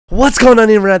What's going on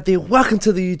everyone out there? Welcome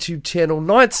to the YouTube channel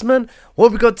Knightsman.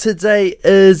 What we got today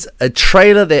is a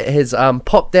trailer that has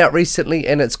popped out recently,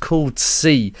 and it's called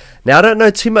C. Now I don't know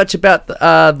too much about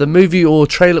the movie or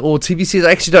trailer or TV series.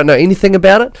 I actually don't know anything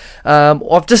about it.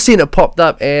 I've just seen it popped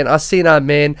up, and I've seen our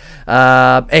man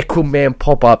Aqua Mans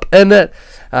pop up in it.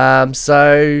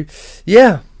 So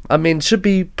yeah, I mean, it should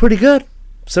be pretty good.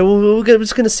 So we're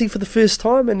just going to see for the first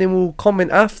time, and then we'll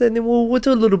comment after, and then we'll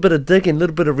do a little bit of digging, a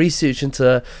little bit of research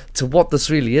into what this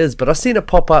really is. But I've seen it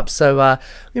pop up, so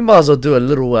we might as well do a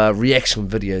little reaction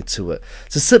video to it.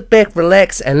 So sit back,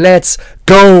 relax, and let's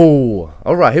go!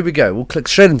 Alright, here we go. We'll click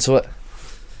straight into it.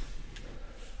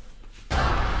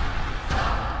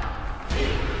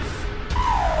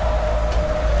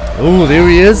 Oh, there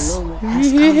he is.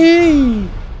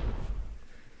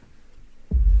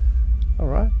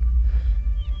 Alright.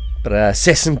 But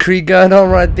Assassin's Creed going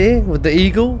on right there with the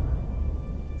eagle.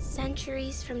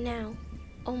 Centuries from now,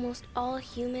 almost all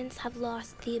humans have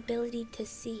lost the ability to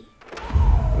see.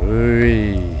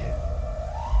 Oy.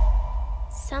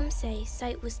 Some say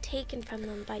sight was taken from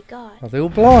them by God. Are they all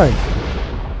blind?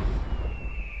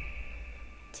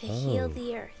 To heal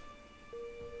the earth.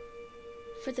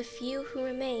 For the few who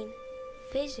remain,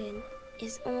 vision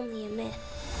is only a myth.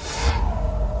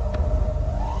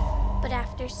 But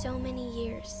after so many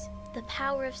years, the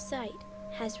power of sight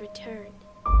has returned.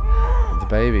 The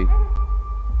baby.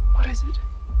 What is it?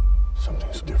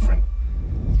 Something's different.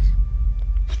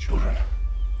 The children,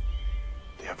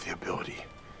 they have the ability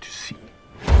to see.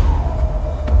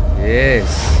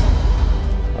 Yes.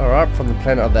 Alright, from the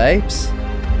planet of the apes.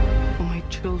 Oh, my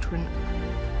children,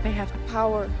 they have a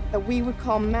power that we would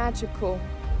call magical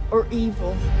or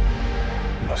evil.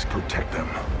 We must protect them.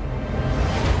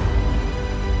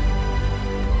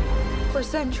 For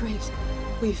centuries,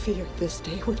 we feared this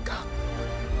day would come.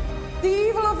 The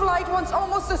evil of light once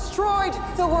almost destroyed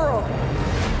the world.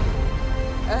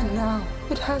 And now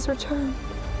it has returned.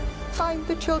 Find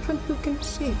the children who can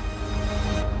see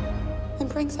and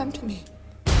bring them to me.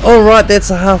 Alright, that's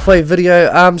a halfway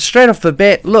video. Straight off the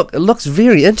bat, look, it looks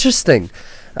very interesting.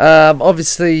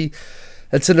 Obviously,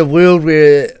 it's in a world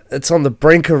where it's on the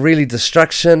brink of really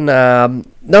destruction.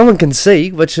 No one can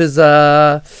see, which is,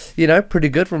 you know, pretty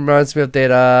good. Reminds me of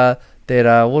that,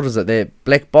 what is it, that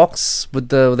black box with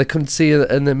they couldn't see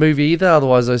it in the movie either.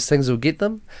 Otherwise, those things will get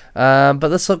them. But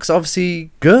this looks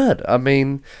obviously good. I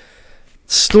mean,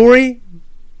 story.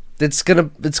 It's gonna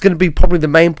be probably the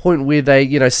main point where they,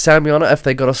 you know, sell me on it if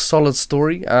they got a solid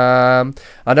story. I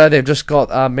know they've just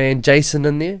got our man Jason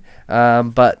in there,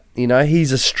 but you know,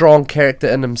 he's a strong character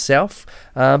in himself.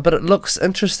 But it looks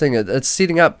interesting. It's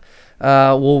setting up,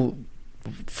 well,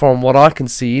 from what I can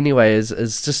see anyway,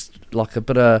 is just like a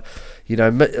bit of, you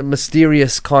know,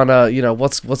 mysterious kind of, you know,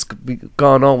 what's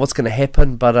going on, what's gonna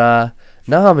happen. But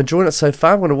no, I'm enjoying it so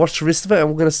far. I'm gonna watch the rest of it, and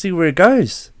we're gonna see where it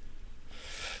goes.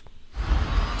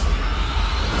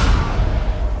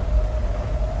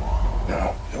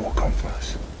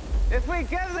 If we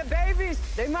kill the babies,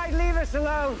 they might leave us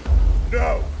alone.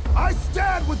 No! I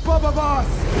stand with Bubba Boss!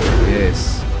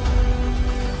 Yes.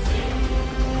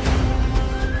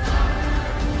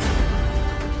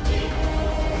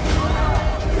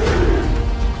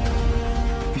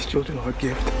 These children are a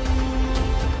gift.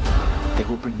 They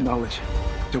will bring knowledge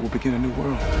that will begin a new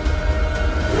world.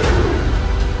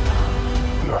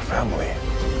 We are family.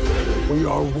 We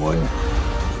are one,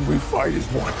 and we fight as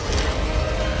one.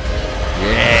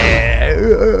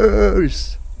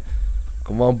 Yes!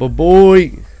 Come on,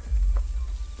 boy.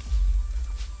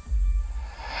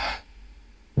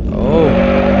 Oh.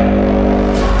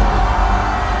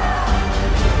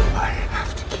 I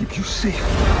have to keep you safe.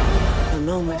 The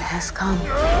moment has come.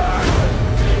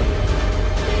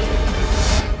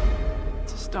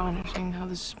 It's astonishing how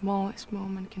the smallest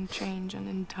moment can change an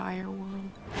entire world.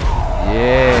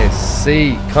 Yes,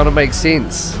 see, kind of makes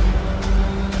sense.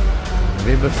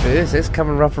 November 1st, that's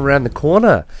coming up around the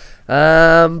corner.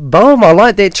 Boom, I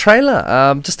like that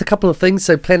trailer. Just a couple of things.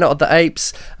 So Planet of the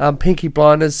Apes, Peaky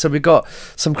Blinders. So we got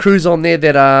some crews on there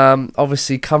that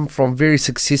obviously come from very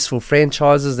successful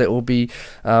franchises that will be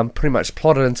pretty much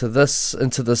plotted into this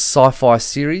sci-fi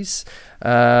series.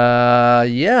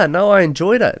 Yeah, no, I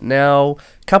enjoyed it. Now,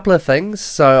 a couple of things.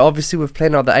 So obviously with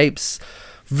Planet of the Apes,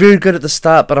 very good at the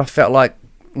start, but I felt like,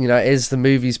 you know, as the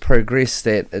movies progressed,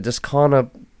 that it just kind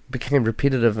of became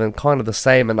repetitive and kind of the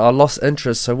same, and I lost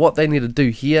interest. So what they need to do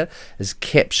here is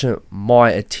capture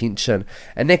my attention,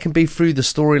 and that can be through the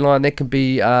storyline, that can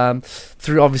be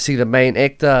through obviously the main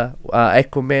actor,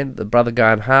 Aquaman, the brother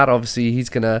going hard. Obviously he's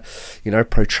gonna, you know,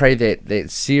 portray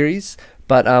that series.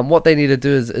 But what they need to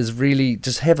do is really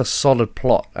just have a solid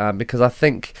plot, because I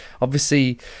think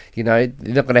obviously, you know,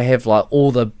 they're not going to have like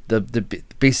all the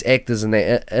best actors in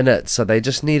it, so they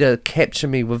just need to capture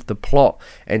me with the plot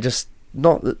and just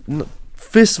not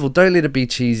first of all, don't let it be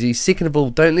cheesy. Second of all,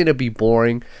 don't let it be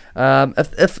boring.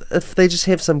 If they just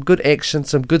have some good action,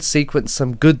 some good sequence,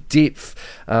 some good depth,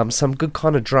 some good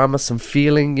kind of drama, some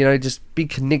feeling, you know, just be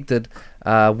connected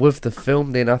with the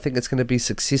film, then I think it's going to be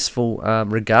successful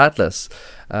regardless.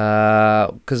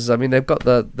 Because I mean, they've got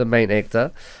the main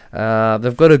actor,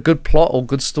 they've got a good plot or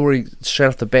good story straight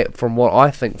off the bat from what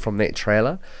I think from that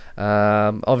trailer.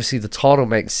 Obviously the title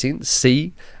makes sense,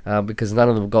 C, because none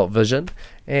of them got vision,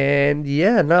 and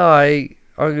yeah, no, I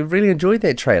really enjoyed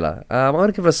that trailer. I'm going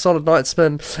to give it a solid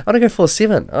Knightsman. I'm going to go for a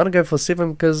 7. I'm going to go for a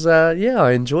 7 because, yeah,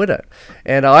 I enjoyed it.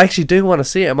 And I actually do want to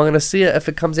see it. Am I going to see it if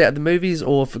it comes out in the movies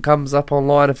or if it comes up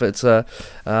online, if it's a,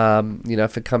 you know,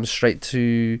 if it comes straight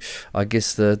to, I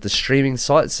guess, the streaming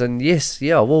sites? And yes,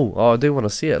 yeah, well, I do want to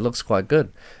see it. It looks quite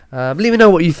good. Let me know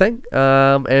what you think,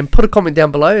 and put a comment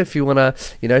down below if you want to,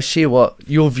 you know, share what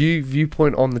your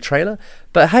viewpoint on the trailer.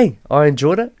 But hey, I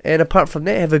enjoyed it, and apart from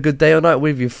that, have a good day or night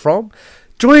wherever you're from.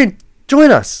 Join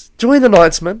us, join the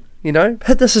Knightsman, you know,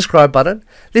 hit the subscribe button.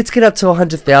 Let's get up to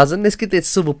 100,000. Let's get that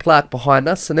silver plaque behind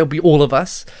us, and there'll be all of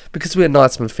us because we're a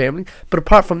Knightsman family. But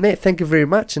apart from that, thank you very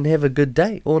much, and have a good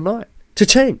day or night.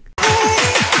 Cha-ching!